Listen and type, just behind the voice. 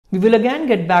We will again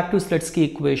get back to Slutsky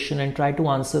equation and try to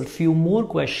answer few more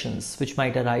questions which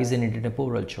might arise in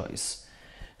intertemporal choice.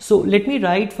 So let me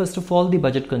write first of all the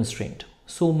budget constraint.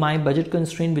 So my budget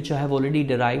constraint, which I have already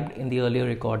derived in the earlier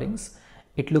recordings,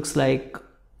 it looks like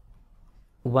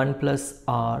 1 plus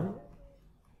R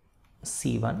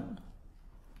C1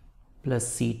 plus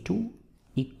C2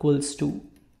 equals to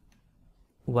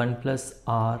 1 plus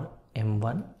R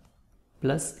M1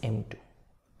 plus M2.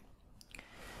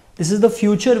 This is the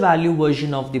future value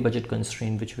version of the budget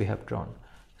constraint which we have drawn.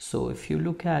 So if you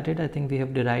look at it, I think we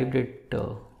have derived it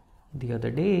the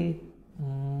other day,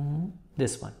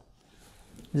 this one.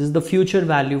 This is the future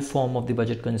value form of the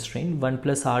budget constraint. 1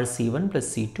 plus R C1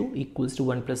 plus C2 equals to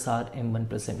 1 plus R M1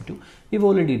 plus M2. We've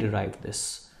already derived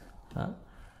this.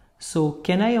 So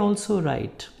can I also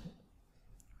write,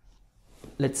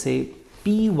 let's say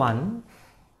P1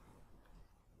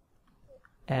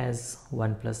 as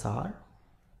 1 plus R,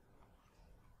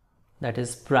 that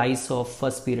is price of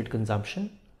first period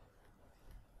consumption,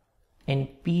 and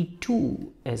P2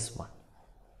 as 1.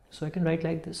 So I can write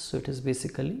like this. So it is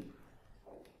basically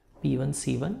P1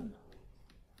 C1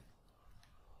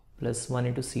 plus 1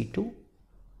 into C2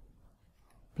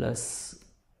 plus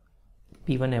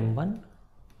P1 M1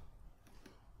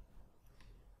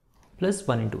 plus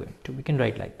 1 into M2. We can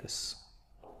write like this,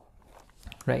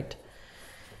 right?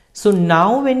 So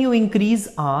now when you increase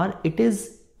R, it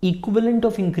is equivalent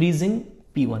of increasing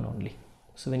P1 only.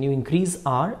 So when you increase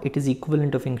R, it is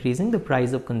equivalent of increasing the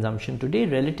price of consumption today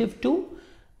relative to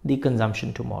the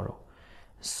consumption tomorrow.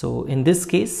 So in this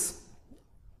case,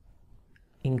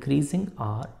 increasing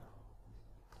R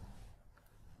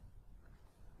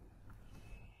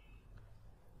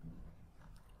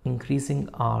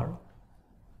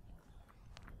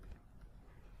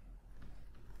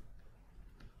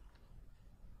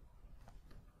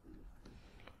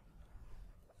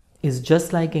is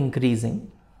just like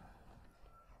increasing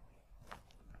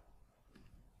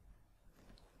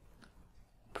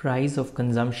price of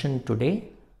consumption today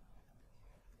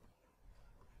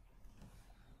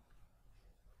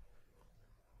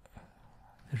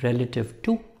relative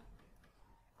to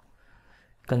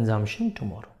consumption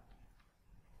tomorrow,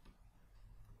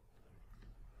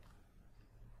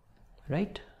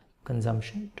 right?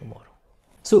 Consumption tomorrow.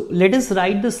 So let us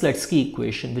write the Slutsky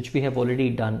equation, which we have already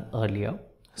done earlier.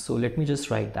 So let me just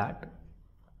write that.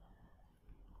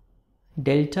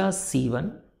 Delta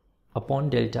C1 upon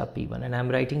delta P1, and I'm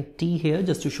writing T here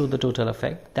just to show the total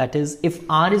effect. That is, if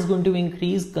R is going to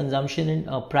increase, consumption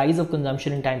in price of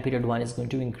consumption in time period 1 is going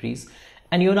to increase.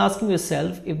 And you're asking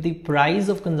yourself, if the price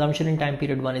of consumption in time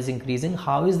period 1 is increasing,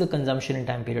 how is the consumption in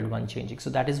time period 1 changing? So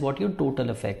that is what your total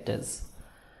effect is.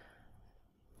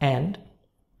 And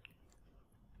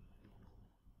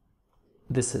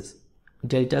this is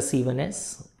delta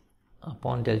C1s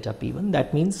upon delta P1.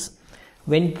 That means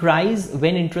when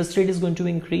interest rate is going to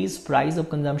increase, price of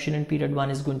consumption in period 1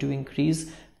 is going to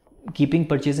increase. Keeping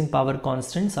purchasing power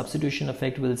constant, substitution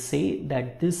effect will say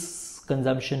that this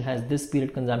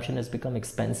period consumption has become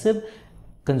expensive,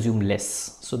 consume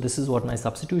less. So this is what my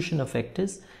substitution effect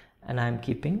is, and I am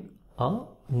keeping a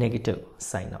negative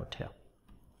sign out here.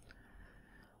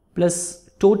 Plus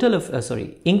total of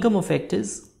income effect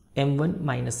is M1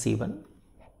 minus C1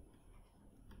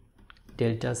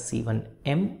 delta C1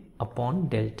 M upon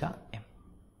delta M.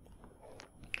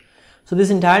 So this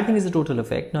entire thing is the total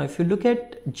effect. Now if you look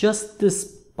at just this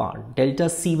part, delta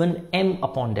C1 M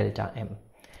upon delta M.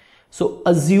 So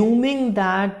assuming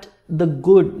that the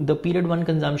period 1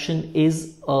 consumption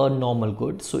is a normal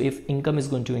good. So if income is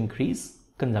going to increase,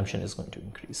 consumption is going to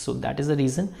increase. So that is the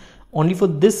reason. Only for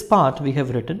this part we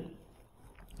have written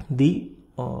the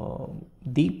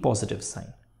positive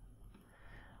sign.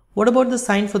 What about the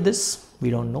sign for this? We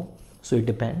don't know. So it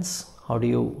depends. How do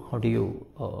you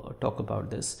talk about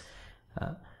this?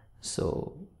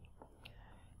 So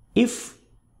if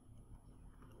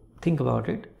think about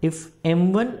it, if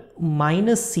M1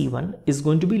 minus C1 is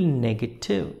going to be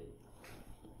negative,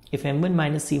 if M1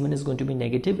 minus C1 is going to be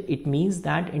negative, it means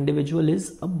that individual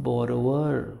is a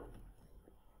borrower.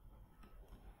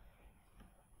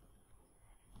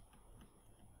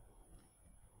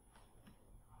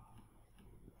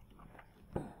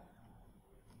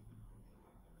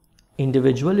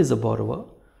 Individual is a borrower.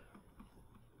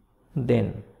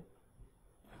 Then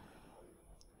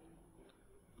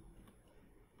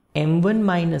M1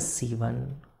 minus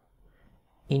C1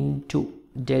 into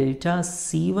delta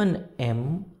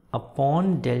C1M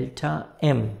upon delta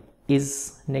M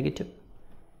is negative.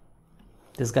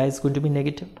 This guy is going to be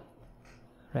negative,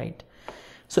 right?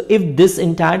 So if this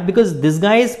entire, because this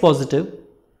guy is positive,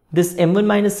 this M1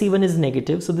 minus C1 is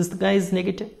negative, so this guy is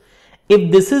negative.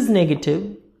 if this is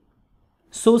negative,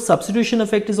 so substitution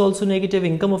effect is also negative,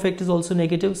 income effect is also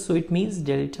negative. So it means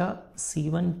delta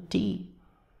C1T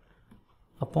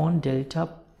upon delta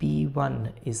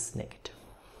P1 is negative,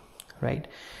 right?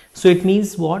 So it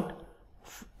means what?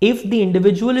 If the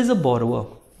individual is a borrower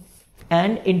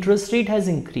and interest rate has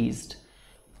increased,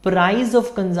 price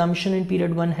of consumption in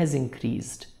period 1 has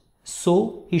increased,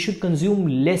 so he should consume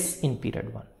less in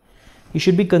period 1. He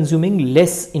should be consuming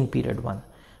less in period 1.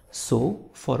 So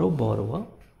for a borrower,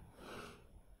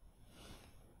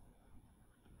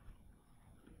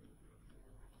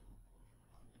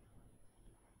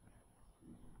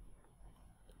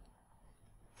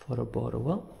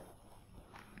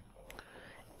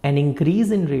 an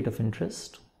increase in rate of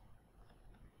interest,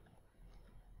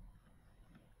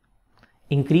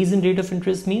 increase in rate of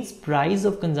interest means price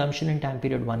of consumption in time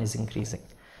period 1 is increasing,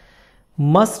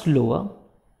 must lower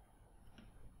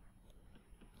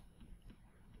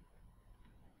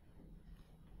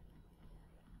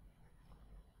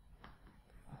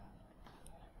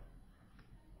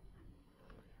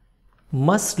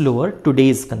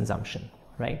today's consumption,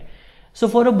 right? So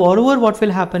for a borrower, what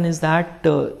will happen is that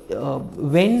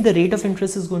when the rate of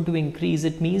interest is going to increase,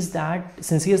 it means that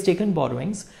since he has taken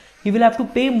borrowings, he will have to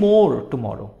pay more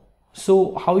tomorrow.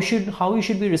 So how he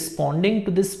should be responding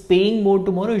to this paying more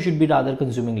tomorrow? He should be rather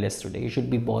consuming less today. He should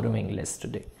be borrowing less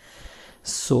today.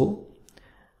 So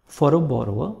for a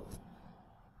borrower,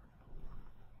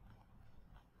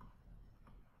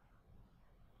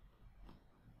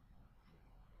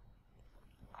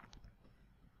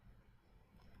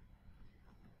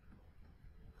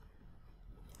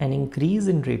 an increase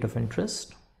in rate of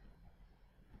interest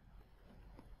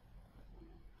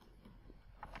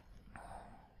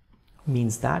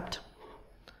means that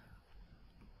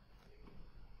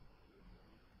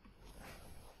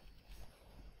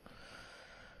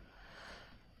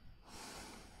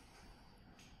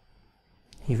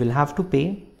he will have to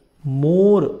pay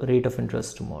more rate of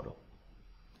interest tomorrow.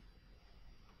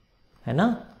 है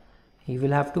ना? He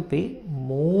will have to pay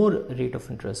more rate of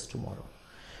interest tomorrow.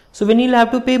 So when he'll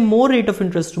have to pay more rate of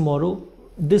interest tomorrow,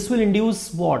 this will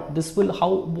induce what? This will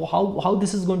how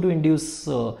this is going to induce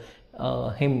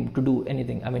him to do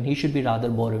anything. I mean, he should be rather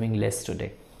borrowing less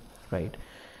today, right?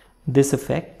 This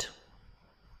effect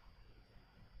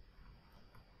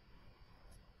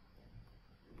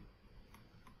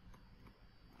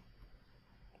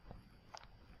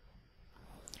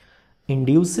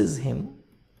induces him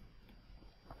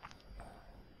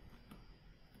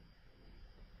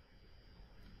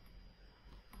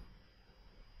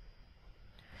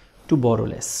to borrow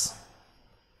less.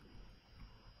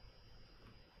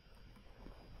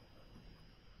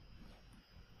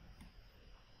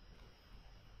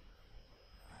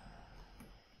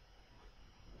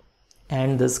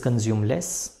 And thus consume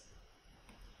less,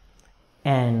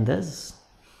 and thus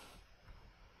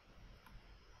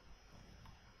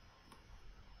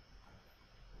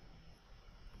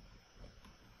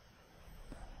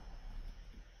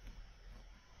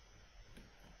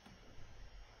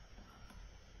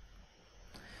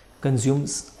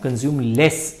consume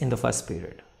less in the first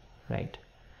period, right?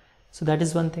 So that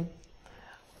is one thing.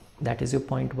 That is your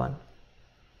point 1.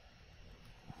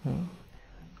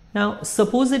 Now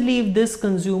supposedly if this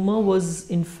consumer was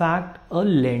in fact a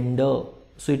lender,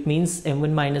 so it means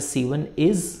M1 minus C1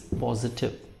 is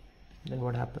positive, then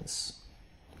what happens?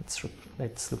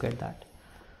 Let's look at that.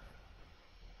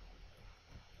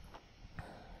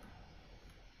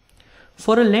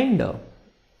 For a lender,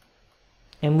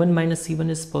 M1 minus C1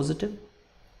 is positive.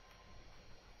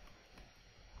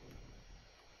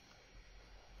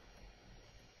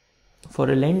 For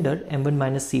a lender, M1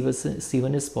 minus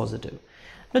C1 is positive.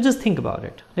 Now just think about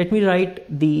it. Let me write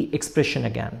the expression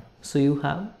again. So you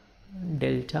have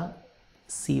delta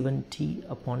C1T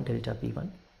upon delta P1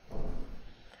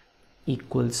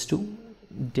 equals to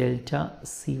delta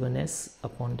C1S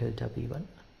upon delta P1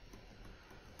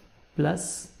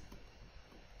 plus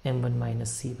M1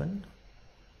 minus C1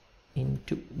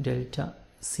 into delta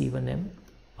C1M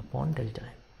upon delta M.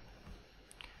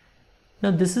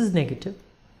 Now this is negative,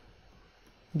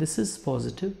 this is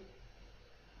positive,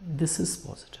 this is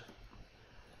positive.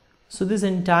 So this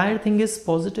entire thing is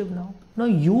positive now. Now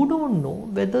you don't know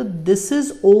whether this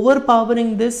is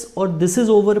overpowering this or this is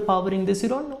overpowering this. You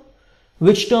don't know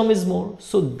which term is more.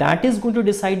 So that is going to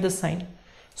decide the sign.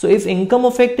 So if income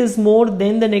effect is more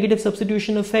than the negative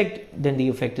substitution effect, then the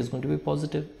effect is going to be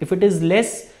positive. If it is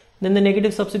less than the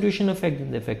negative substitution effect,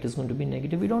 then the effect is going to be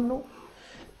negative. We don't know.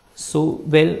 So,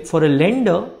 well, for a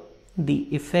lender,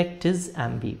 the effect is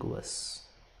ambiguous.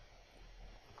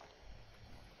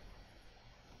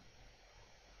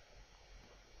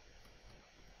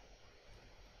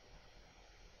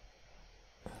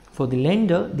 For the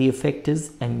lender, the effect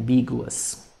is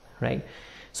ambiguous, right?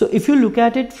 So if you look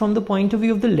at it from the point of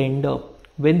view of the lender,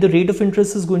 when the rate of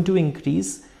interest is going to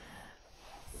increase,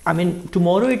 I mean,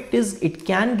 tomorrow it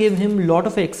can give him a lot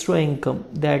of extra income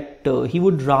that he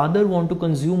would rather want to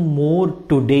consume more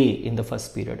today in the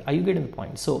first period. Are you getting the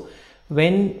point? So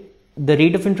when the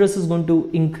rate of interest is going to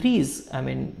increase, I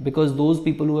mean, because those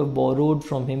people who have borrowed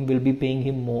from him will be paying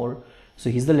him more. So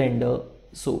he's the lender.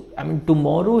 So, I mean,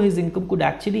 tomorrow his income could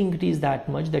actually increase that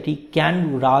much that he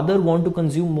can rather want to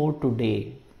consume more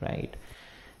today, right?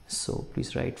 So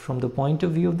please write, from the point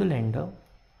of view of the lender,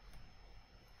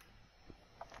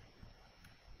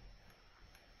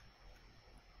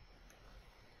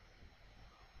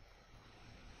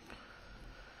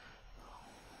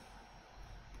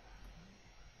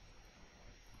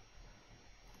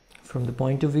 from the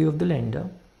point of view of the lender,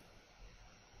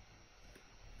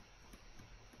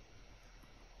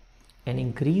 an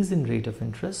increase in rate of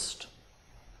interest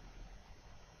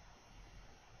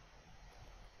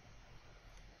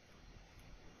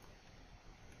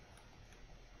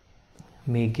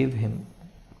may give him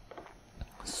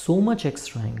so much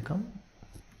extra income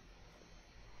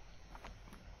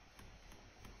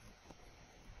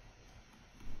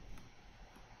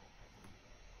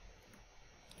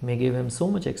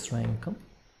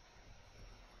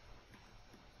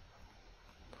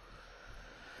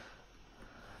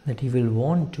that he will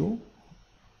want to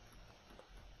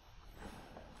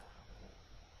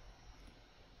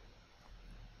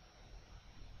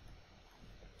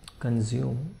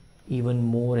consume even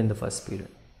more in the first period.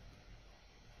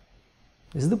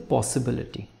 This is the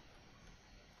possibility.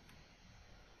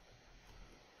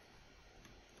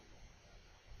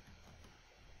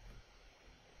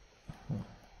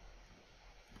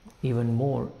 Even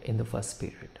more in the first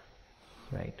period,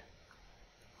 right?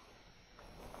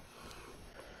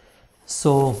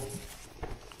 So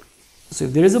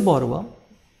if there is a borrower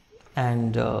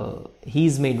and he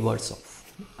is made worse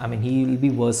off, I mean, he will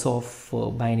be worse off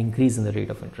by an increase in the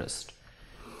rate of interest.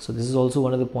 So this is also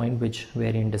one of the points which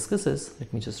Varian discusses.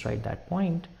 Let me just write that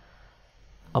point.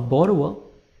 A borrower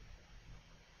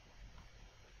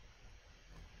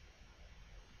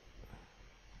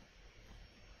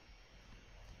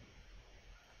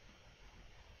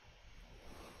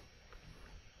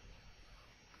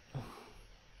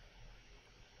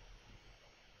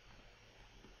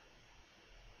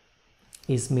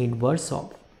is made worse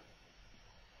off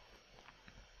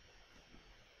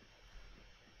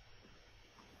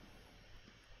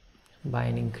by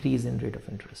an increase in rate of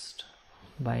interest.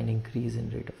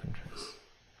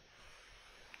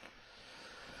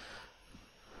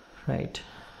 Right.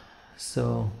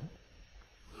 So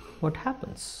what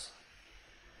happens?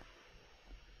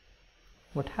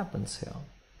 What happens here?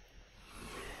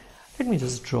 Let me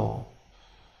just draw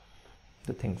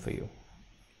the thing for you.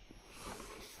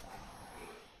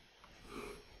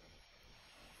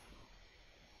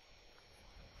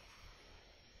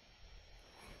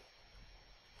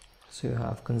 So you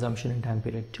have consumption in time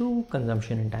period 2,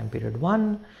 consumption in time period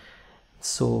 1.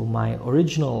 So my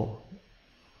original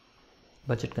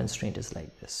budget constraint is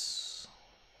like this,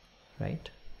 right?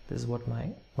 This is what my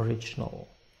original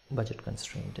budget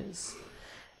constraint is.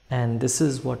 And this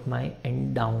is what my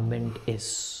endowment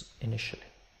is initially.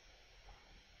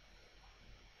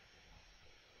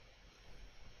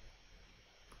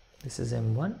 This is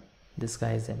M1, this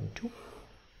guy is M2.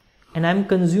 And I'm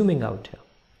consuming out here.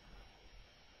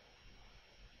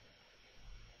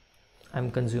 I'm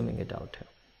consuming it out here.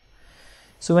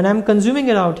 So when I'm consuming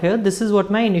it out here, this is what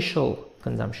my initial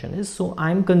consumption is. So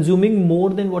I'm consuming more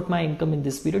than what my income in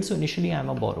this period. So initially I'm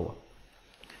a borrower.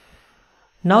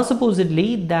 Now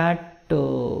supposedly that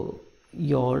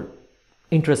your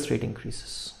interest rate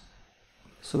increases.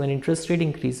 So when interest rate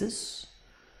increases,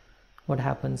 what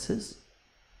happens is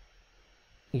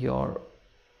your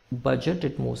budget,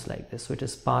 it moves like this. So it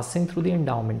is passing through the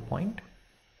endowment point.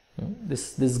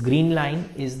 This green line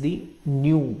is the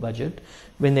new budget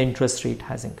when the interest rate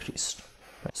has increased.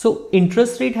 Right? So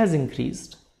interest rate has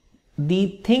increased.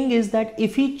 The thing is that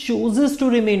if he chooses to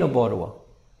remain a borrower,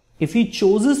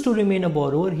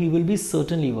 he will be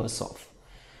certainly worse off.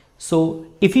 So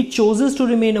if he chooses to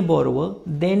remain a borrower,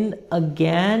 then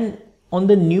again on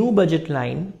the new budget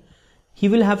line, he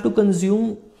will have to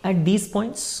consume at these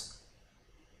points.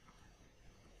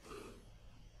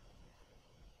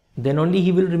 Then only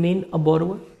he will remain a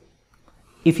borrower.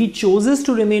 If he chooses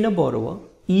to remain a borrower,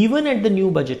 even at the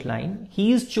new budget line,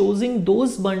 he is choosing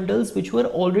those bundles which were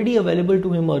already available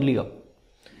to him earlier.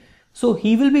 So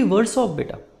he will be worse off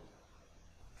beta.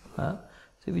 So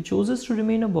if he chooses to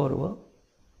remain a borrower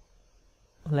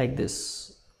like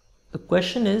this, the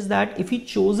question is that if he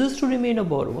chooses to remain a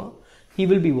borrower, he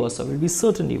will be worse off, will be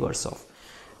certainly worse off,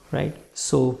 right?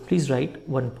 So please write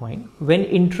 1 point. When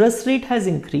interest rate has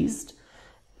increased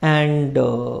and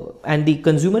the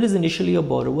consumer is initially a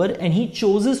borrower and he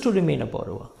chooses to remain a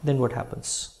borrower, then what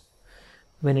happens?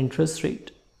 When interest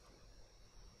rate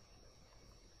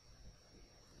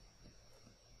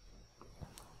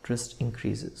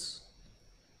increases,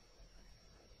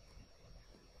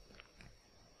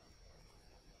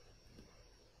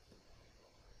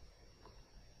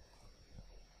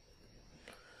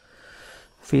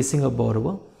 facing a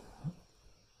borrower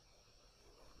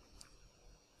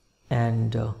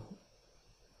and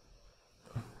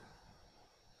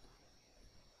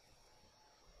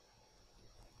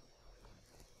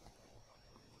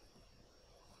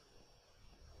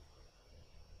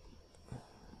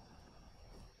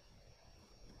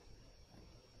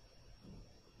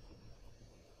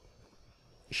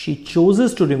she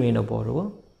chooses to remain a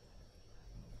borrower,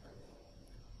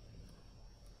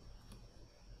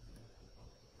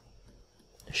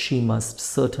 she must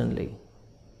certainly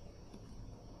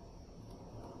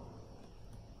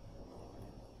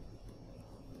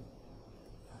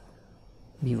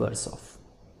be worse off.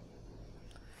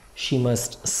 She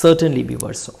must certainly be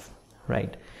worse off,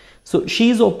 right? So she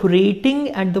is operating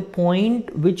at the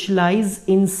point which lies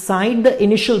inside the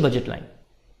initial budget line.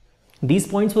 These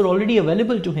points were already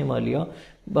available to him earlier,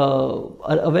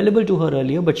 available to her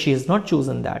earlier, but she has not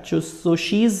chosen that. So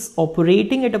she is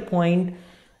operating at a point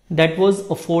that was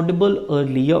affordable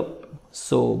earlier,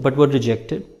 but were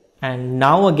rejected, and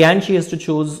now again she has to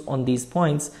choose on these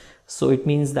points. So it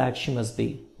means that she must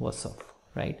be worse off,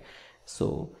 right?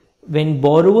 So when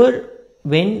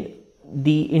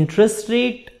the interest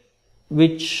rate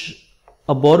which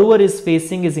a borrower is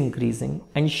facing is increasing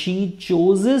and she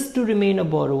chooses to remain a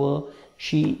borrower,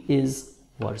 she is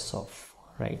worse off,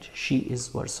 right? She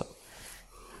is worse off.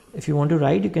 If you want to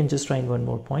write, you can just write 1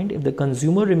 more point. If the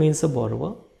consumer remains a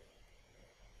borrower,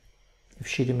 if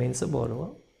she remains a borrower,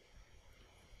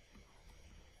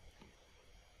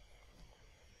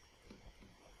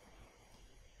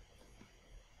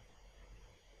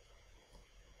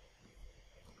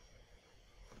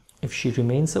 if she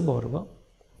remains a borrower,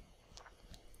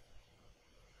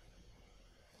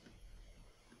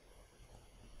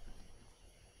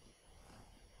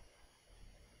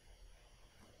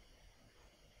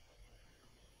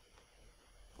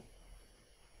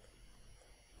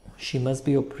 she must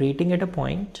be operating at a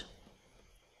point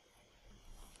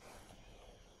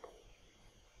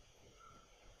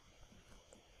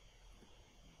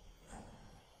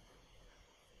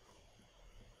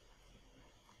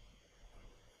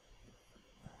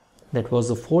that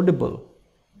was affordable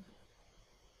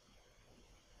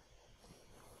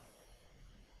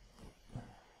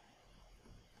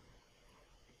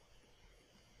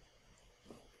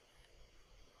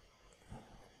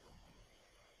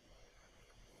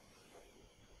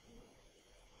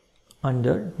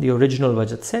under the original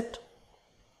budget set,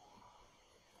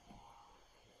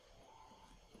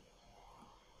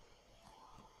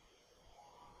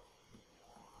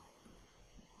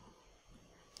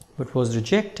 but was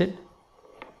rejected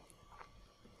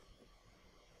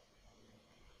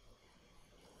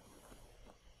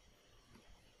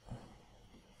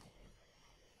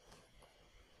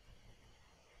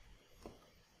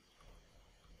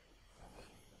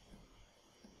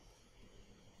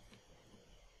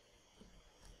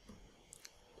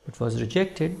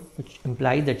which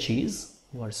implied that she is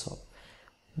worse off.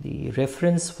 The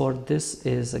reference for this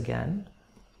is again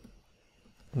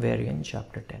Varian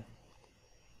chapter 10.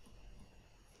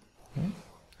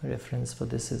 Reference for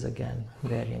this is again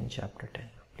Varian chapter 10.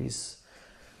 Please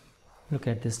look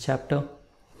at this chapter.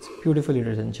 It's a beautifully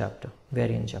written chapter,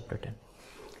 Varian chapter 10.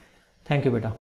 Thank you, beta.